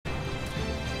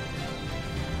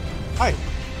Hi.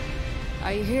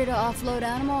 Are you here to offload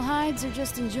animal hides or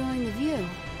just enjoying the view?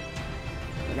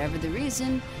 Whatever the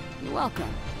reason, you're welcome.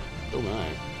 Oh my.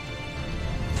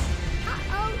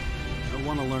 Uh-oh. I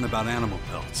want to learn about animal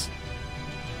pelts.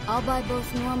 I'll buy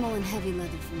both normal and heavy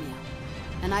leather from you.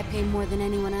 And I pay more than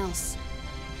anyone else.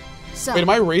 So, wait, am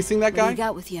I racing that guy? What do you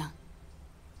got with you?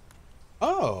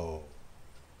 Oh.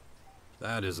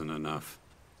 That isn't enough.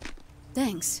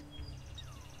 Thanks.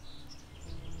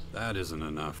 That isn't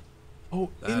enough. Oh,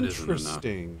 that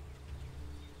interesting.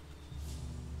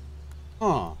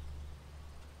 Huh.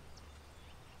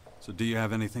 So do you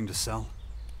have anything to sell?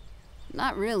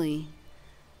 Not really.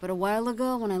 But a while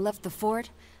ago, when I left the fort,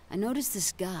 I noticed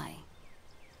this guy.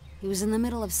 He was in the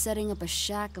middle of setting up a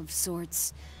shack of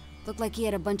sorts. Looked like he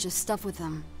had a bunch of stuff with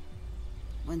him.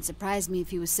 Wouldn't surprise me if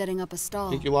he was setting up a stall.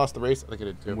 I think you lost the race. I think I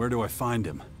did too. Where do I find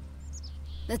him?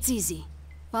 That's easy.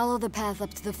 Follow the path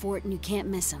up to the fort and you can't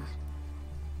miss him.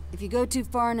 If you go too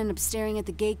far and end up staring at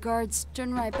the gate guards,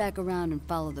 turn right back around and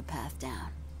follow the path down.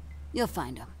 You'll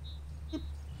find him.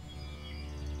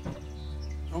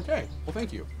 Okay. Well,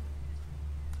 thank you.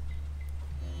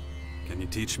 Can you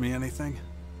teach me anything?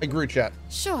 Hey, Groot chat.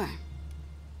 Sure.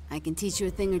 I can teach you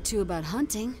a thing or two about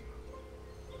hunting.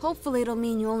 Hopefully it'll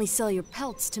mean you only sell your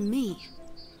pelts to me.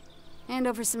 Hand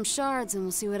over some shards and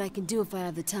we'll see what I can do if I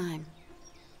have the time.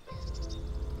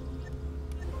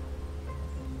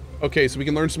 Okay, so we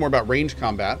can learn some more about range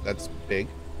combat. That's big.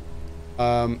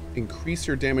 Increase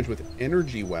your damage with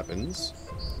energy weapons.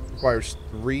 Requires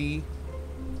 3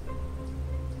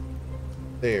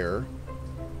 there.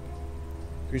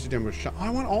 Increase your damage with shot. Oh,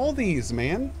 I want all these,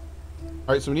 man.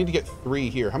 All right, so we need to get 3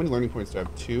 here. How many learning points do I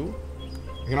have? 2.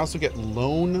 I can also get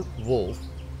Lone Wolf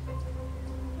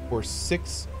for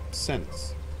 6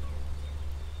 cents.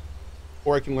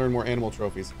 Or I can learn more animal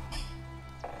trophies.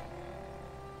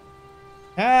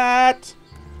 Cat!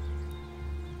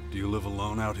 Do you live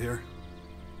alone out here?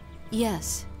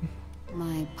 Yes.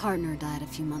 My partner died a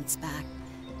few months back.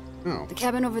 Oh. The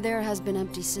cabin over there has been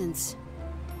empty since.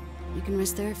 You can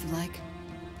rest there if you like.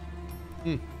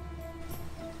 Hmm.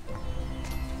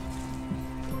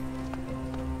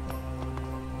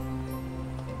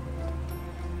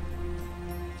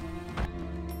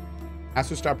 Ask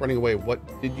her to stop running away.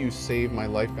 What did you save my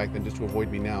life back then just to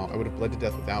avoid me now? I would have bled to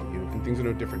death without you, and things are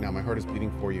no different now. My heart is bleeding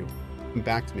for you. Come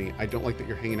back to me. I don't like that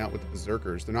you're hanging out with the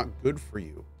berserkers. They're not good for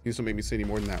you. You just don't make me say any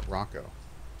more than that, Rocco.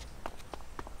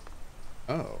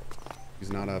 Oh.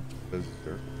 He's not a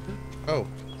berserker. Oh.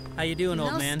 How you doing,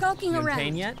 old man? Skulking you in around.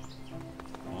 pain yet?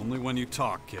 Only when you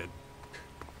talk, kid.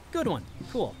 Good one.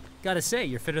 Cool. Gotta say,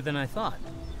 you're fitter than I thought.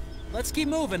 Let's keep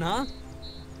moving, huh?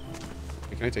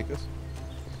 Hey, can I take this?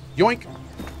 Yoink!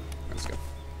 Let's go.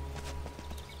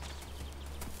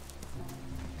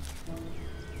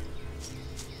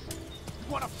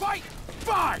 Want to fight?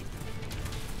 Fine!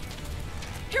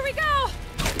 Here we go!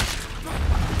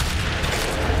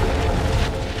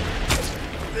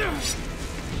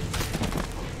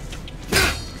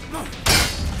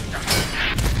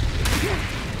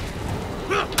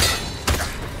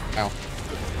 Ow.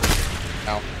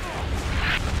 Ow.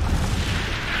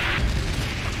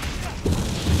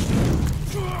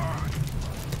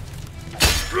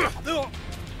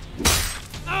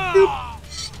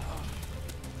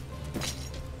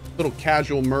 Little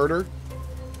casual murder.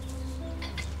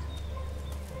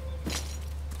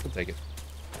 We'll take it.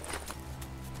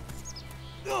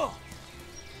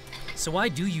 So why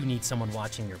do you need someone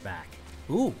watching your back?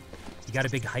 Ooh, you got a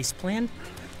big heist planned?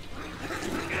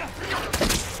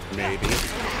 Maybe.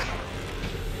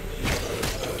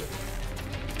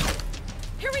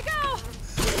 Here we go!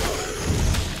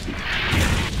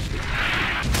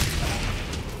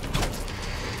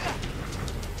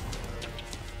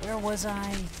 Where was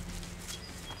I?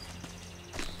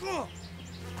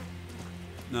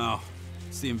 No,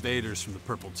 it's the invaders from the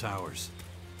Purple Towers.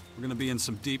 We're gonna be in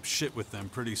some deep shit with them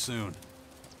pretty soon.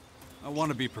 I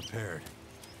want to be prepared.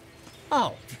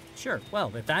 Oh, sure.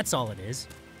 Well, if that's all it is.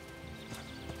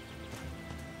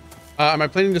 Am I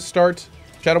planning to start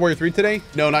Shadow Warrior 3 today?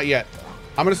 No, not yet.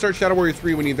 I'm going to start Shadow Warrior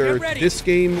 3 when either this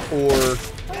game or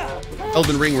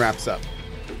Elden Ring wraps up.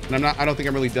 And I don't think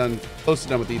I'm really close to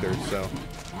done with either, so.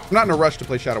 I'm not in a rush to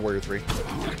play Shadow Warrior 3.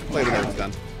 Play it whenever it's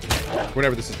done.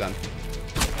 Whenever this is done.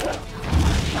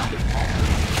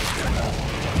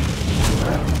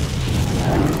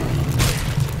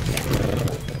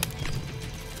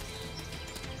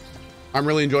 I'm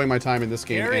really enjoying my time in this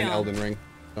game and Elden Ring.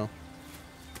 So.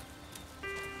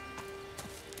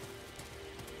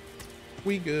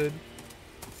 We good.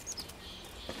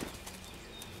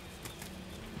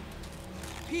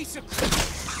 Piece of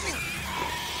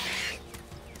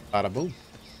Bada boom.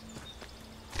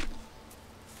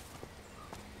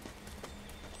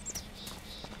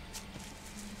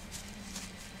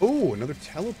 another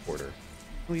teleporter.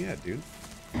 Oh yeah, dude.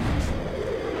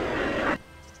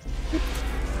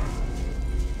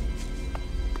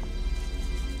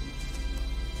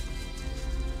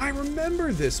 I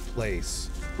remember this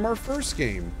place from our first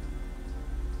game.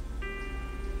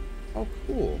 Oh,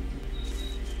 cool.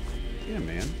 Yeah,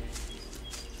 man.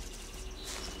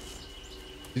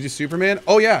 Did you Superman?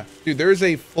 Oh, yeah. Dude, there's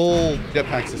a full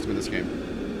jetpack system in this game.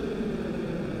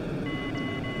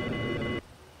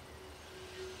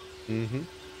 Mm-hmm.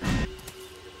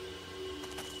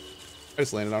 I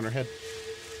just landed on her head.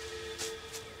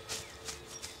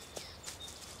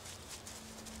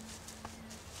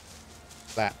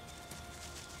 That.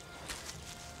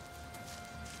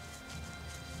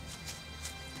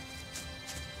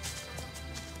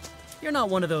 You're not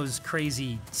one of those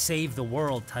crazy save the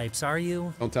world types, are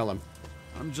you? Don't tell him.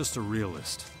 I'm just a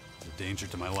realist. The danger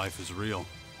to my life is real.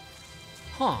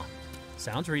 Huh.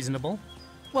 Sounds reasonable.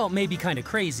 Well, maybe kind of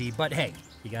crazy, but hey,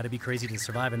 you gotta be crazy to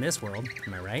survive in this world,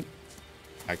 am I right?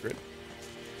 Accurate.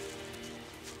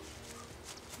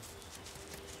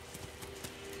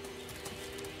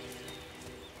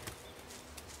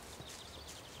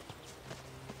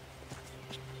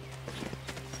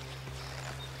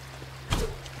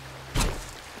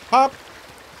 Pop.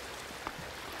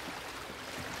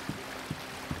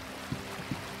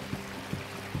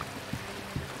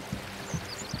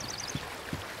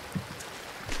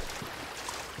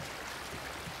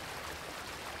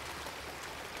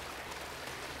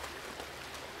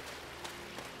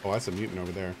 Oh, that's a mutant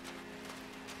over there.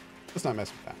 Let's not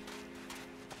mess with that.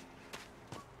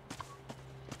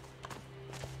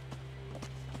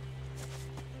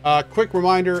 Quick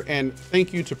reminder and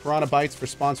thank you to Piranha Bytes for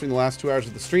sponsoring the last 2 hours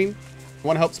of the stream. If you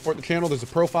want to help support the channel, there's a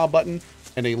profile button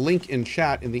and a link in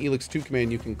chat in the ELEX 2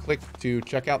 command you can click to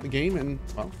check out the game and,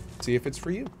 well, see if it's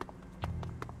for you.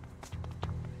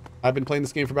 I've been playing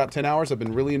this game for about 10 hours. I've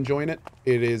been really enjoying it.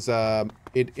 It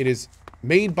is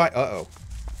made by,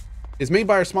 It's made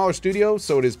by our smaller studio,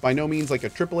 so it is by no means like a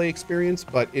AAA experience,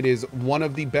 but it is one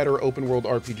of the better open world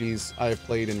RPGs I have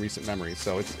played in recent memory.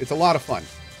 So it's a lot of fun.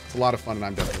 It's a lot of fun, and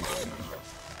I'm definitely enjoying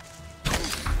it.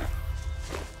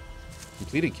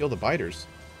 Completed Kill the Biters.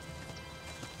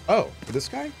 Oh, for this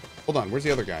guy? Hold on, where's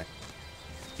the other guy?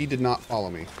 He did not follow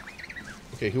me.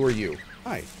 Okay, who are you?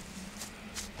 Hi.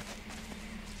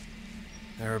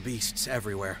 There are beasts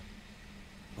everywhere.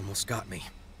 Almost got me.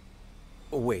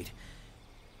 Oh, wait.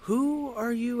 Who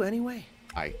are you, anyway?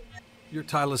 Hi. You're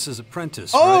Tylus's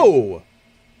apprentice, Oh! right?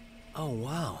 Oh,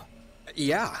 wow.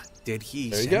 Yeah. Did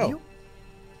he There you send go. you?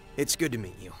 It's good to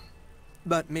meet you.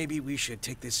 But maybe we should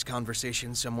take this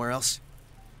conversation somewhere else.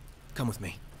 Come with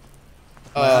me.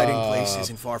 My hiding place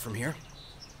isn't far from here.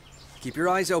 Keep your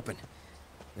eyes open.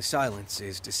 The silence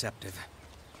is deceptive.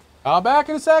 I'll back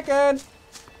in a second.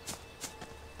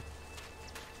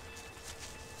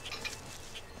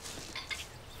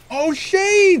 Oh,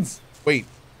 shades! Wait,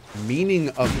 meaning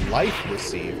of life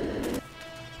received.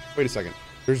 Wait a second.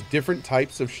 There's different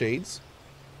types of shades?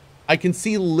 I can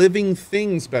see living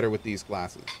things better with these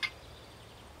glasses.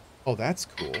 Oh, that's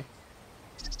cool.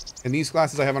 And these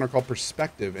glasses I have on are called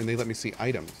perspective, and they let me see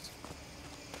items.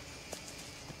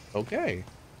 Okay.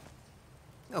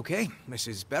 Okay, this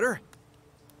is better.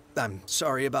 I'm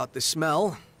sorry about the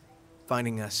smell.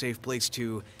 Finding a safe place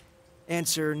to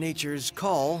answer nature's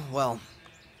call, well,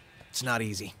 it's not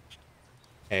easy.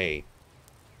 Hey.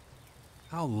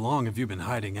 How long have you been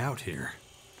hiding out here?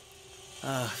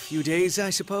 A few days,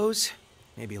 I suppose.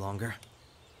 Maybe longer.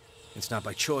 It's not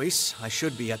by choice. I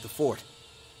should be at the fort.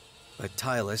 But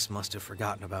Tylus must have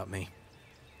forgotten about me.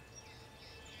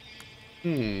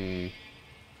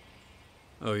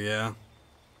 Oh, yeah?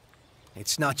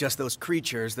 It's not just those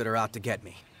creatures that are out to get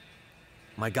me.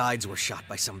 My guides were shot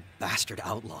by some bastard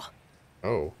outlaw.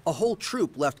 Oh, A whole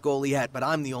troop left Goliath, but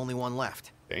I'm the only one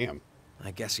left. damn.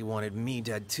 I guess he wanted me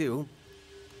dead too,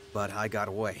 but I got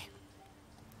away.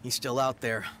 He's still out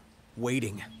there,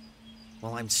 waiting,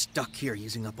 while I'm stuck here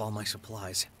using up all my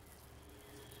supplies.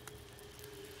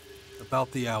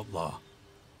 About the outlaw.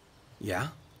 Yeah?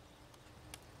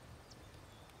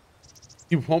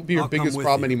 He won't be your I'll come biggest with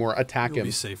problem you. anymore. Attack You'll him.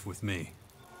 be safe with me.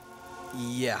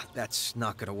 Yeah, that's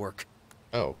not gonna work.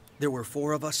 Oh. There were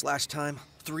 4 of us last time,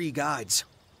 3 guides.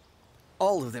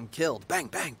 All of them killed. Bang,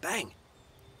 bang, bang.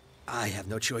 I have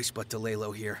no choice but to lay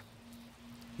low here.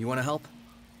 You wanna help?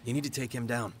 You need to take him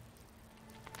down.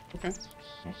 Okay.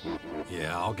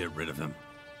 Yeah, I'll get rid of him.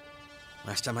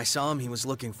 Last time I saw him, he was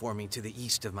looking for me to the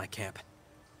east of my camp.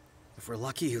 If we're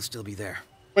lucky, he'll still be there.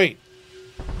 Wait.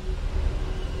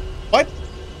 What?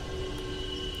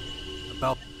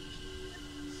 About...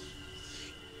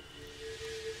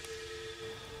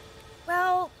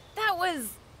 Well, that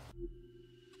was...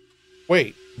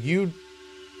 Wait, you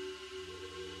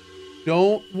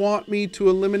don't want me to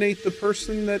eliminate the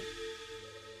person that...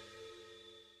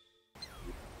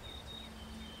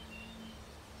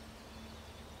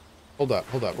 Hold up.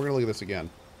 We're gonna look at this again.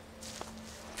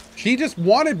 She just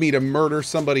wanted me to murder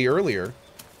somebody earlier.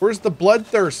 Where's the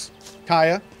bloodthirst,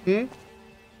 Kaya? Hmm?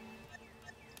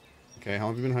 Okay, how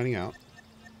long have you been hiding out?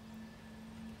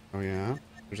 Oh, yeah?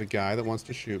 There's a guy that wants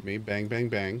to shoot me. Bang, bang,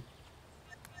 bang.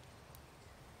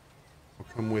 I'll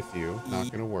come with you.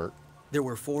 Not gonna work. There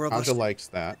were 4 of us. Aja likes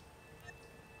that.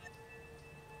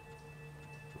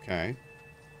 Okay.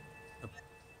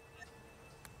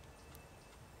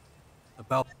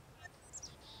 About...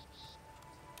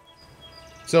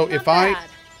 So Not if bad.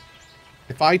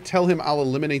 I tell him I'll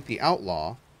eliminate the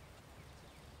outlaw.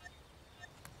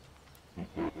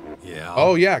 Yeah.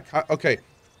 Oh yeah. Okay.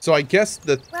 So I guess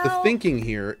the Well- thinking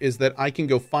here is that I can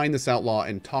go find this outlaw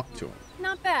and talk to him.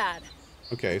 Not bad.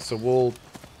 Okay. So we'll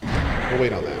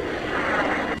wait on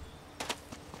that.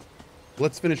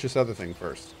 Let's finish this other thing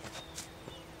first.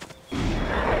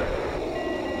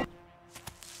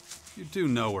 You do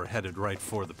know we're headed right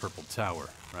for the Purple Tower,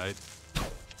 right?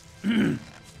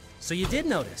 So you did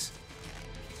notice.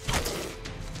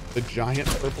 The giant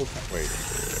purple. Wait.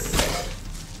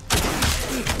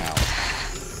 Ow.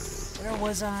 Where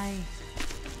was I?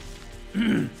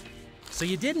 So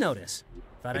you did notice.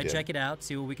 Thought I I'd did. check it out,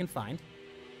 see what we can find.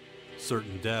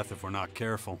 Certain death if we're not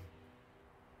careful.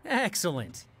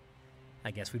 Excellent.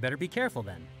 I guess we better be careful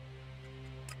then.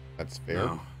 That's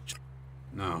fair.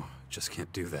 No, just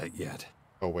can't do that yet.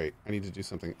 Oh wait, I need to do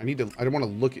something. I don't want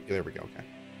to look at. There we go. Okay.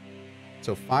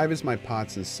 So 5 is my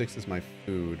pots and 6 is my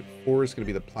food. 4 is going to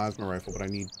be the plasma rifle, but I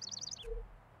need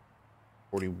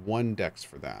 41 dex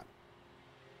for that.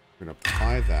 We're going to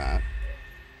apply that.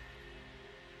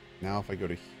 Now if I go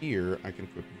to here, I can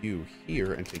equip you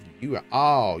here and take you out.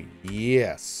 Oh,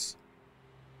 yes.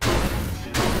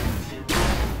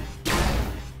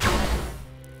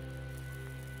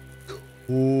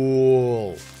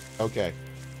 Cool. Okay.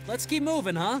 Let's keep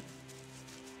moving, huh?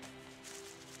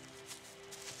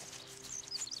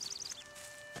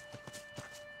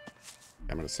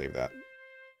 I'm going to save that.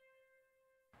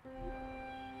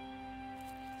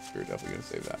 We're definitely going to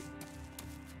save that.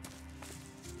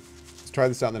 Let's try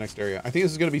this out in the next area. I think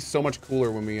this is going to be so much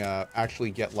cooler when we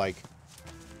actually get, like,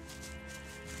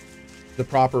 the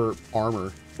proper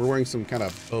armor. We're wearing some kind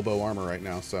of Bobo armor right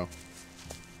now, so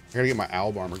I got to get my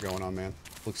Alb armor going on, man.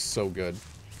 Looks so good.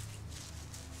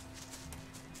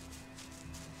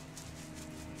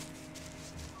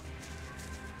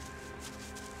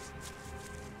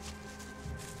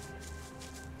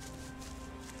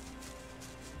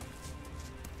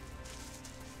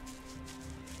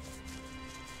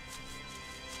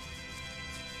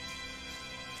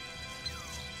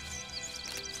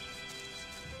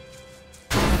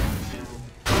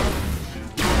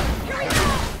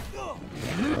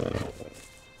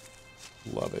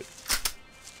 Love it.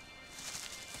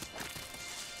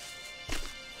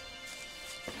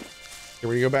 Okay,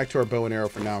 we're gonna go back to our bow and arrow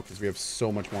for now because we have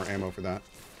so much more ammo for that.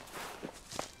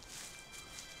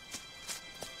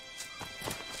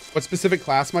 What specific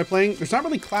class am I playing? There's not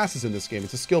really classes in this game.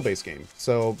 It's a skill-based game.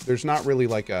 So there's not really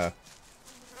like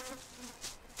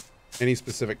any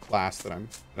specific class that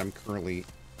I'm currently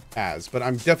as. But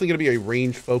I'm definitely gonna be a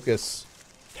range focus,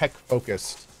 tech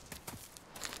focused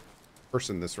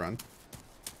person this run.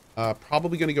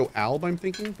 Probably going to go Alb, I'm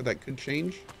thinking, but that could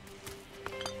change.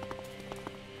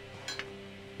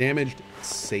 Damaged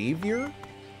Savior?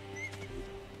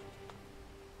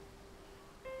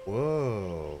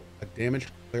 Whoa. A damaged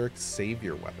Cleric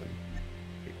Savior weapon.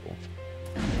 Pretty cool.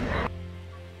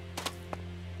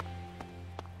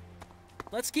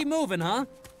 Let's keep moving, huh?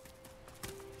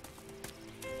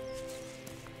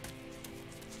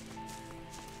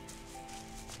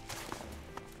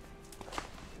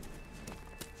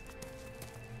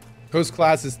 Cohh's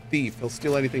class is Thief. He'll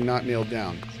steal anything not nailed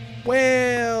down.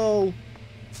 Well,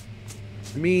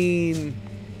 I mean,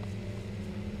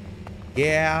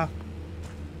 yeah.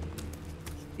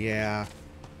 Yeah.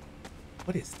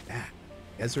 What is that?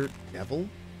 Desert Devil?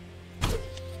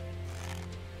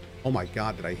 Oh my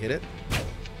god, did I hit it?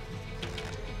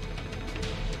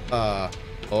 Oh.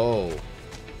 Oh.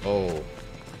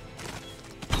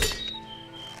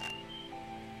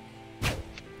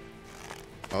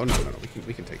 Oh, no.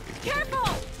 We can take these. Careful!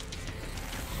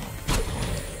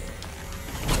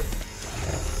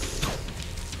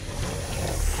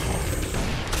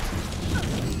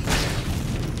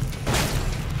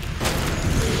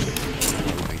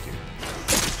 Thank you.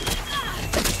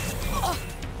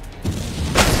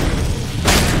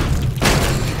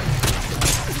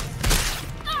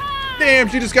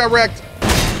 she just got wrecked.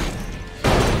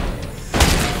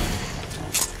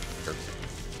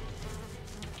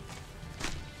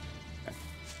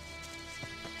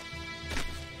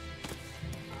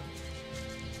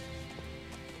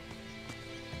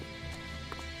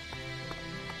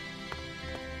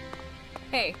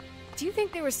 Hey, do you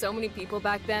think there were so many people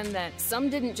back then that some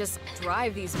didn't just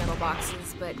drive these metal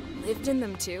boxes, but lived in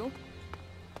them too?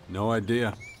 No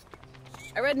idea.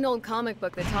 I read an old comic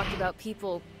book that talked about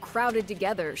people crowded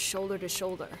together, shoulder to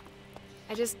shoulder.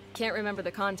 I just can't remember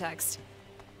the context.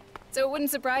 So it wouldn't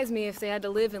surprise me if they had to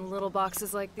live in little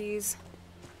boxes like these.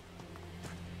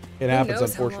 It happens, Who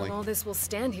knows unfortunately. how long all this will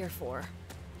stand here for?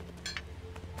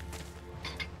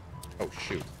 Oh,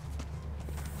 shoot.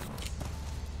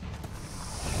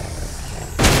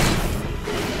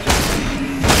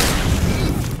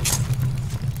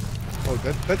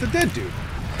 Oh, that's a dead dude.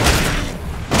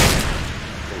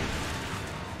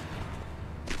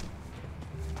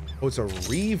 Oh, it's a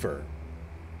Reaver.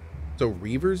 So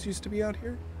Reavers used to be out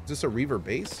here? Is this a Reaver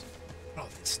base? Oh,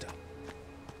 this stuff.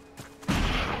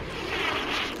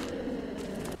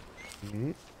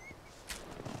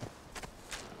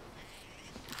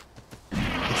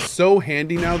 It's so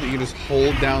handy now that you just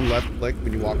hold down left click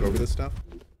when you walk over this stuff.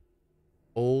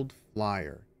 Old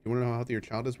flyer. You want to know how healthy your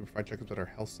child is? We provide checkups at our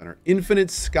health center.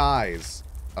 Infinite Skies.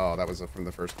 Oh, that was from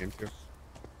the first game too.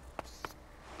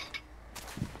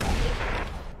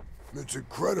 It's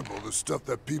incredible the stuff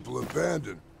that people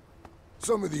abandon.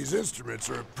 Some of these instruments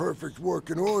are in perfect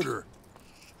working order.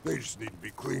 They just need to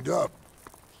be cleaned up.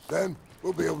 Then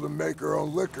we'll be able to make our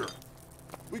own liquor.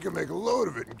 We can make a load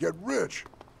of it and get rich.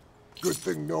 Good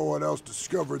thing no one else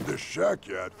discovered this shack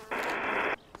yet.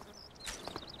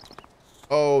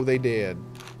 Oh, they did.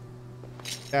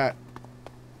 That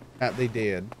they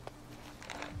did.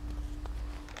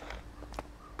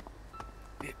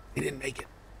 They didn't make it.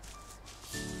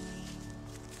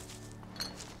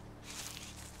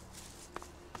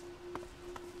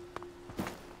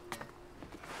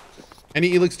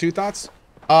 Any ELEX 2 thoughts?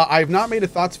 I have not made a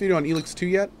thoughts video on ELEX 2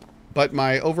 yet, but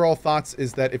my overall thoughts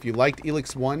is that if you liked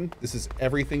ELEX 1, this is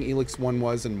everything ELEX 1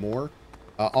 was and more.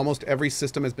 Almost every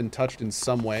system has been touched in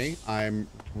some way. I'm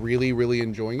really, really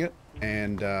enjoying it.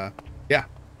 And yeah,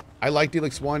 I liked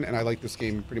ELEX 1 and I like this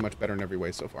game pretty much better in every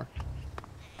way so far.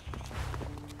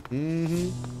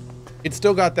 It's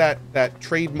still got that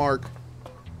trademark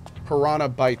Piranha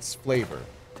Bytes flavor.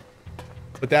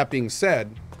 But that being said,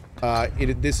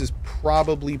 this is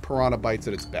probably Piranha Bytes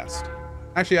at its best.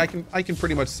 Actually, I can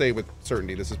pretty much say with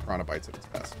certainty this is Piranha Bytes at its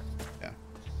best. Yeah.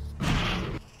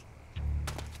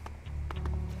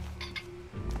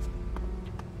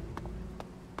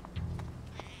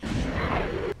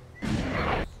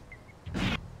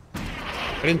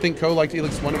 I didn't think Cohh liked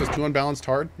ELEX 1. It was too unbalanced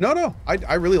hard. No,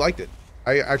 I really liked it.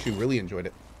 I actually really enjoyed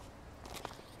it.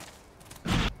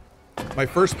 My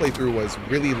first playthrough was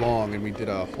really long, and we did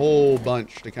a whole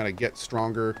bunch to kind of get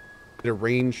stronger. Did a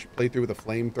range playthrough with a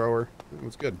flamethrower. It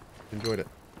was good. Enjoyed it.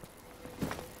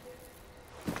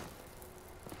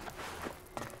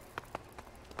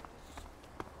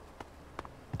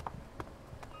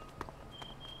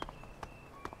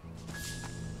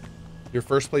 Your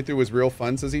first playthrough was real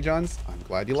fun, says E-Johns. I'm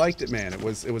glad you liked it, man. It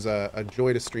was a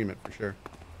joy to stream it for sure.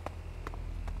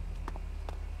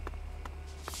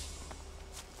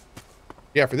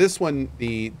 Yeah, for this one,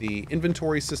 the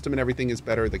inventory system and everything is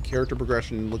better. The character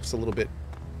progression looks a little bit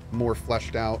more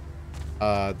fleshed out.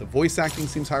 The voice acting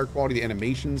seems higher quality. The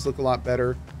animations look a lot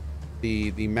better.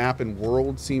 The map and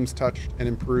world seems touched and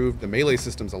improved. The melee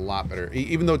system's a lot better.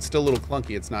 Even though it's still a little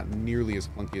clunky, it's not nearly as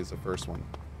clunky as the first one.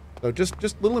 So just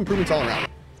little improvements all around.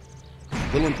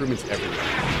 Little improvements everywhere.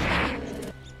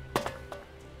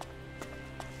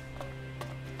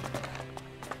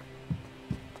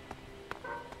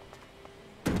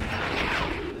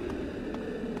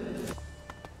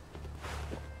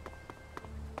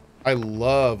 I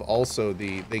love also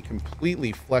they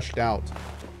completely fleshed out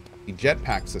the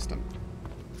jetpack system,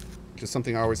 which is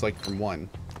something I always liked from 1.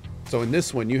 So in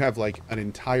this one, you have like an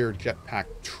entire jetpack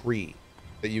tree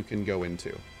that you can go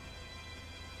into.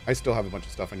 I still have a bunch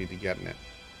of stuff I need to get in it.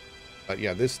 But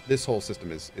yeah, this whole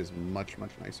system is much,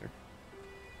 much nicer.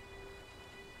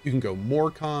 You can go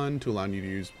Morcon to allow you to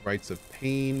use Rites of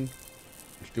Pain,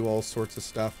 which do all sorts of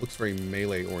stuff. Looks very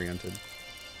melee oriented.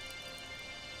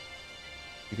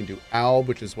 You can do Alb,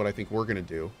 which is what I think we're going to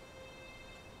do.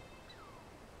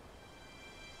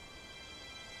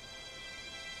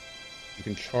 You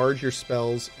can charge your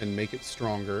spells and make it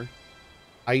stronger.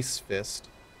 Ice Fist.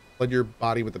 Flood your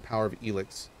body with the power of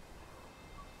ELEX.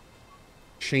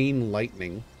 Chain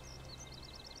Lightning.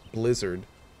 Blizzard.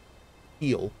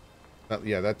 Heal.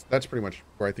 Yeah, that's pretty much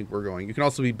where I think we're going. You can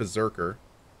also be Berserker.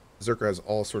 Berserker has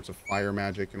all sorts of fire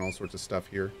magic and all sorts of stuff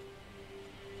here.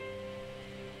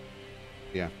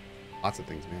 Yeah, lots of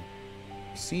things, man.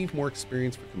 Receive more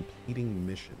experience for completing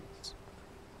missions.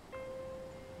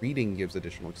 Reading gives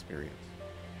additional experience.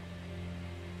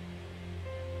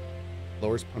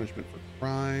 Lowers punishment for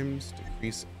crimes.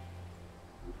 Decrease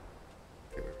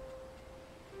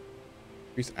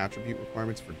attribute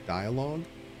requirements for dialogue.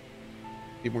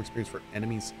 Give more experience for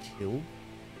enemies killed. Do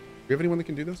we have anyone that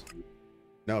can do this?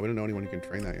 No, we don't know anyone who can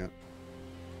train that yet.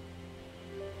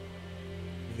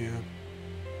 Yeah.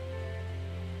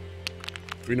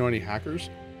 Do we know any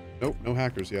hackers? Nope, no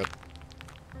hackers yet.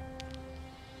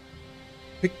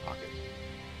 Pickpocket.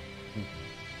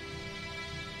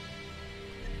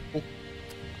 Cool.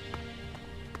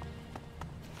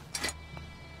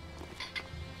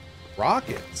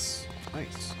 Rockets.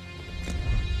 Nice.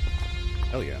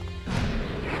 Hell yeah.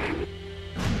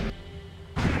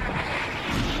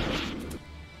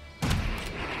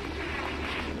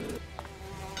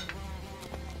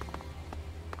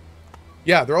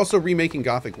 Yeah, they're also remaking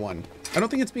Gothic 1. I don't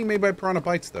think it's being made by Piranha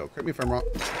Bytes, though. Correct me if I'm wrong.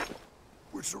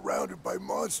 We're surrounded by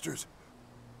monsters.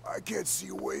 I can't see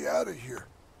a way out of here.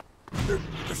 They're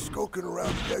skulking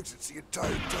around the exits the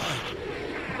entire time.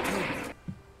 Tell me,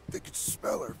 they can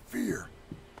smell our fear.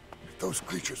 If those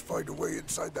creatures find a way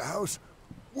inside the house,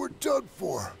 we're done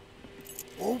for.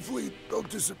 Hopefully, they'll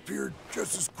disappear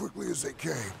just as quickly as they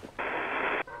came.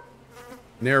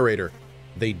 Narrator,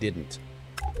 they didn't.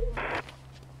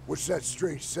 What's that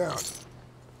strange sound?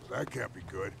 That can't be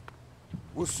good.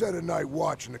 We'll set a night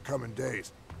watch in the coming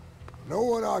days. No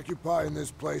one occupying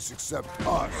this place except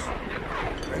us.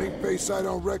 Any face I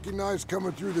don't recognize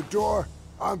coming through the door,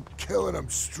 I'm killing them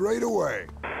straight away.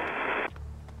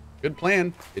 Good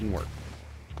plan. Didn't work.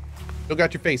 Still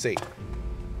got your face ate.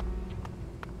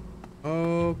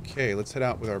 Okay, let's head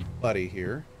out with our buddy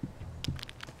here.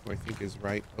 Who I think is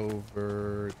right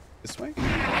over this way.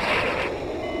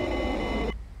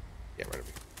 Yeah, right over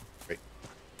here. Great.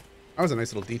 That was a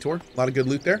nice little detour. A lot of good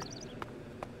loot there.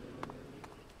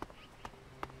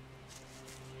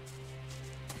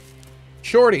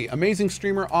 Shorty, amazing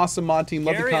streamer, awesome mod team,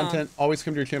 love the content. Always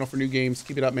come to your channel for new games.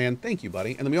 Keep it up, man. Thank you,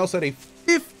 buddy. And then we also had a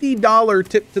 $50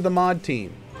 tip to the mod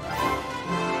team.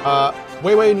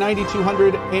 Wayway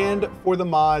 9200, and for the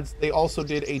mods, they also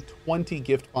did a 20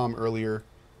 gift bomb earlier.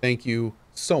 Thank you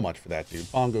so much for that, dude.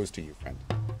 Bomb goes to you, friend.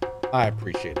 I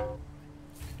appreciate it.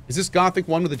 Is this Gothic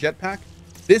 1 with a jetpack?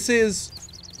 This is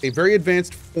a very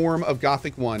advanced form of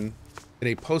Gothic 1 in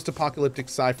a post-apocalyptic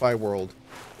sci-fi world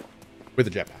with a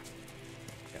jetpack.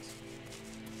 Yes.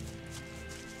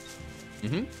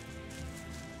 Mm-hmm.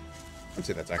 I'd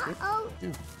say that's accurate.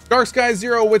 Yeah. Dark Sky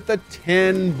Zero with the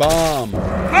 10 bomb.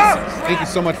 Oh, thank you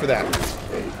so much for that.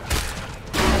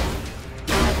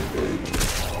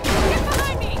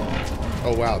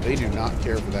 Oh wow, they do not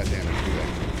care for that damage, do they?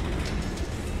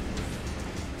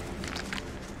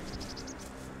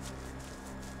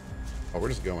 Oh, we're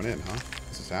just going in, huh?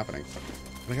 This is happening.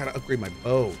 I gotta upgrade my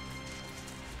bow.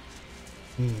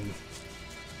 We'll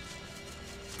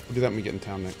do that when we get in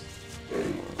town next.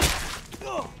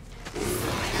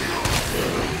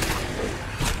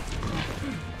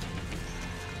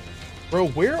 Bro,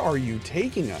 where are you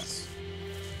taking us?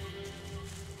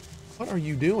 What are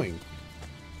you doing?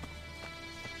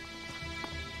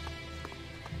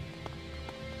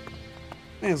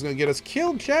 Man's gonna get us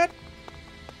killed, chat.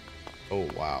 Oh,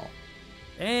 wow.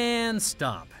 And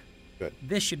stop. Good.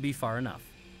 This should be far enough.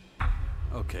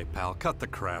 Okay, pal, cut the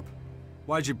crap.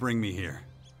 Why'd you bring me here?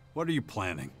 What are you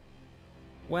planning?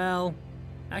 Well,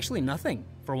 actually nothing,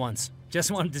 for once.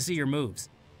 Just wanted to see your moves.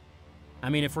 I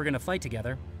mean, if we're gonna fight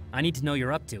together, I need to know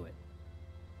you're up to it.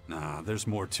 Nah, there's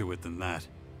more to it than that.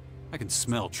 I can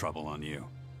smell trouble on you.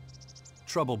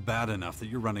 Trouble bad enough that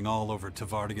you're running all over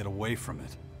Tavar to get away from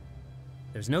it.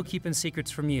 There's no keeping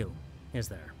secrets from you, is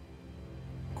there?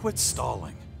 Quit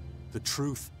stalling. The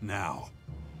truth now.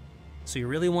 So you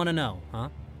really want to know, huh?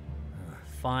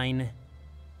 Fine.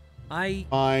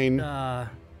 Fine. Well,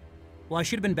 I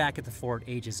should have been back at the fort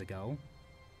ages ago.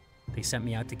 They sent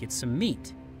me out to get some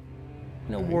meat.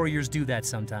 You know, warriors do that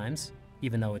sometimes,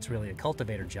 even though it's really a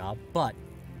cultivator job, but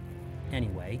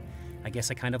anyway, I guess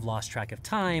I kind of lost track of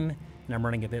time, and I'm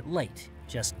running a bit late.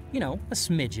 Just, you know, a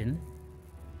smidgen.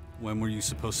 When were you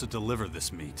supposed to deliver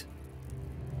this meat?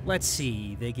 Let's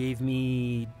see, they gave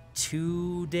me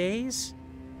 2 days?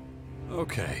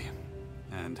 Okay.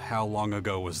 And how long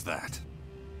ago was that?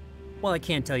 Well, I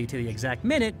can't tell you to the exact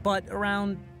minute, but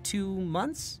around 2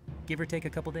 months, give or take a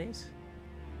couple days.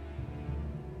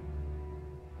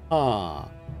 Ah.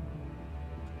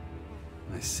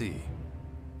 I see.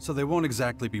 So they won't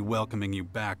exactly be welcoming you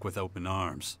back with open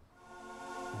arms.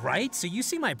 Right? So you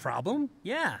see my problem?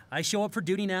 Yeah, I show up for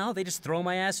duty now, they just throw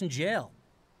my ass in jail.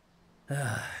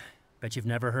 Bet you've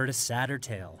never heard a sadder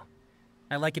tale.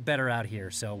 I like it better out here,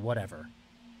 so whatever.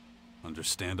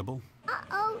 Understandable?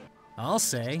 I'll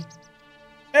say.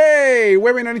 Hey,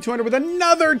 Weary9200 with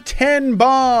another 10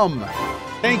 bomb.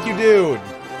 Thank you, dude.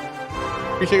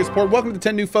 Appreciate your support. Welcome to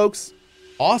 10 new folks.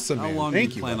 Awesome, man. How long Thank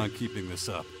do you plan on keeping this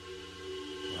up?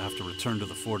 You'll have to return to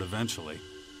the fort eventually.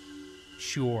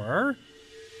 Sure.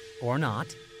 Or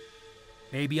not.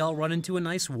 Maybe I'll run into a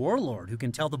nice warlord who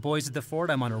can tell the boys at the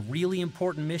fort I'm on a really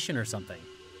important mission or something.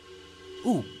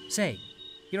 Ooh, say,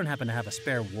 you don't happen to have a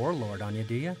spare warlord on you,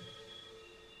 do you?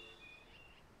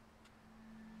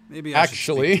 Maybe I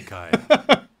Actually. should speak to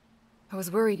Kaya. I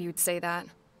was worried you'd say that.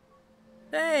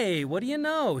 Hey, what do you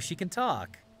know? She can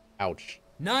talk. Ouch.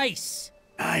 Nice!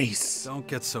 Nice. Don't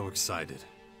get so excited.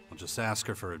 I'll just ask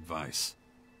her for advice.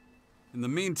 In the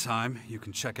meantime, you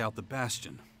can check out the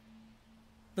Bastion.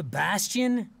 The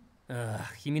Bastion?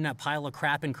 You mean that pile of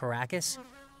crap in Caracas?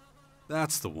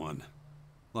 That's the one.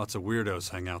 Lots of weirdos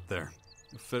hang out there.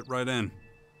 You'll fit right in.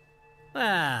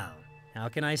 Well, how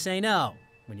can I say no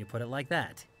when you put it like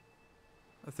that?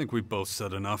 I think we both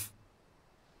said enough.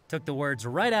 Took the words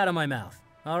right out of my mouth.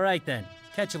 All right then,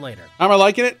 catch you later. Am I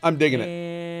liking it? I'm digging it.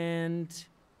 And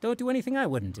don't do anything I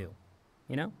wouldn't do,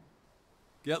 you know?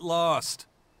 Get lost.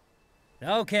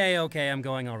 Okay, I'm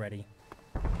going already.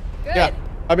 Good. Yeah,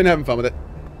 I've been having fun with it.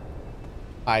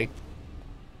 Hi.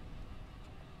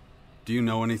 Do you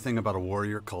know anything about a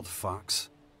warrior called Fox?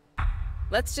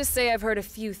 Let's just say I've heard a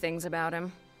few things about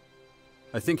him.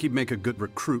 I think he'd make a good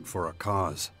recruit for our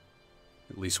cause.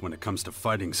 At least when it comes to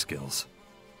fighting skills.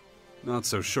 Not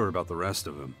so sure about the rest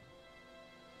of him.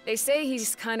 They say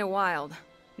he's kinda wild.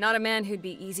 Not a man who'd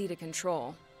be easy to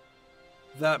control.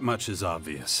 That much is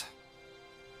obvious.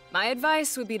 My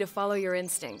advice would be to follow your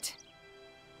instinct.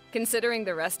 Considering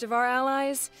the rest of our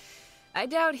allies, I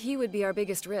doubt he would be our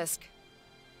biggest risk.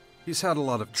 He's had a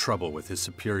lot of trouble with his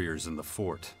superiors in the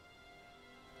fort.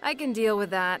 I can deal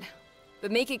with that,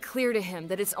 but make it clear to him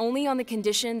that it's only on the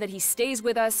condition that he stays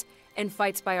with us and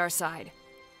fights by our side.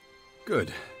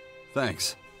 Good.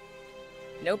 Thanks.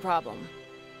 No problem.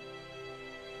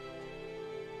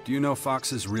 Do you know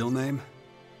Fox's real name?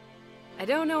 I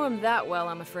don't know him that well,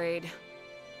 I'm afraid.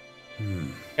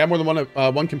 Got more than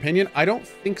one companion? I don't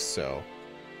think so.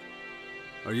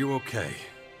 Are you okay?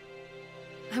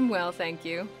 I'm well, thank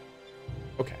you.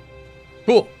 Okay.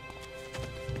 Cool.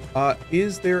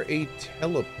 Is there a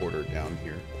teleporter down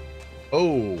here?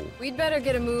 Oh. We'd better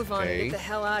get a move on Okay. and get the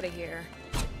hell out of here.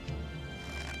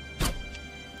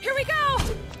 Here we go!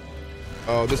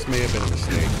 Oh, this may have been a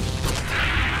mistake.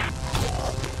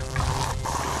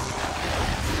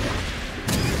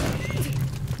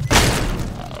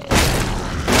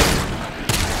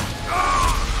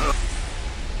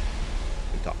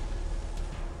 Good talk.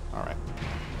 All right.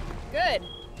 Good.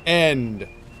 End.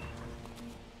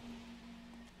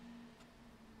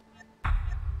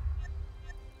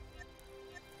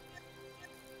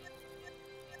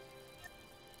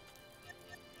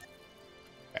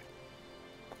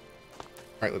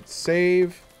 All right, let's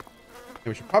save. And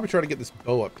we should probably try to get this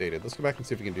bow updated. Let's go back and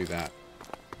see if we can do that.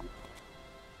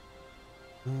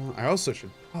 I also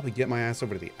should probably get my ass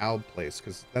over to the Alb place,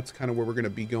 because that's kind of where we're going to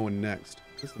be going next.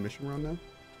 Is this the mission we're on now?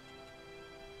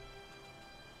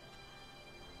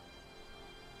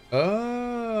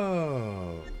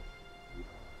 Oh.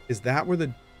 Is that where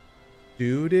the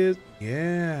dude is?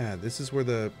 Yeah, this is where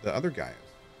the other guy is.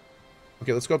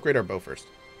 Okay, let's go upgrade our bow first.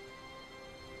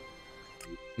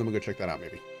 Then we'll go check that out,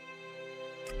 maybe.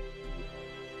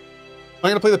 Am I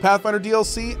going to play the Pathfinder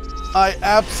DLC? I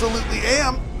absolutely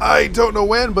am. I don't know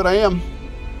when, but I am.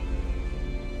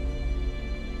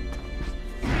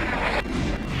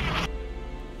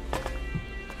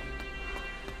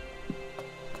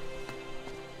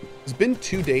 It's been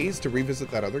 2 days to revisit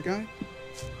that other guy?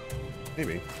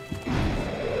 Maybe.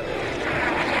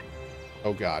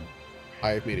 Oh, God.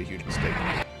 I have made a huge mistake.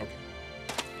 Okay.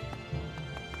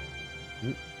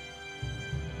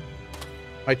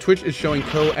 My Twitch is showing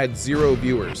Cohh at 0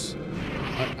 viewers.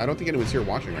 I don't think anyone's here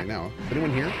watching right now.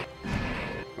 Anyone here?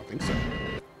 I don't think so.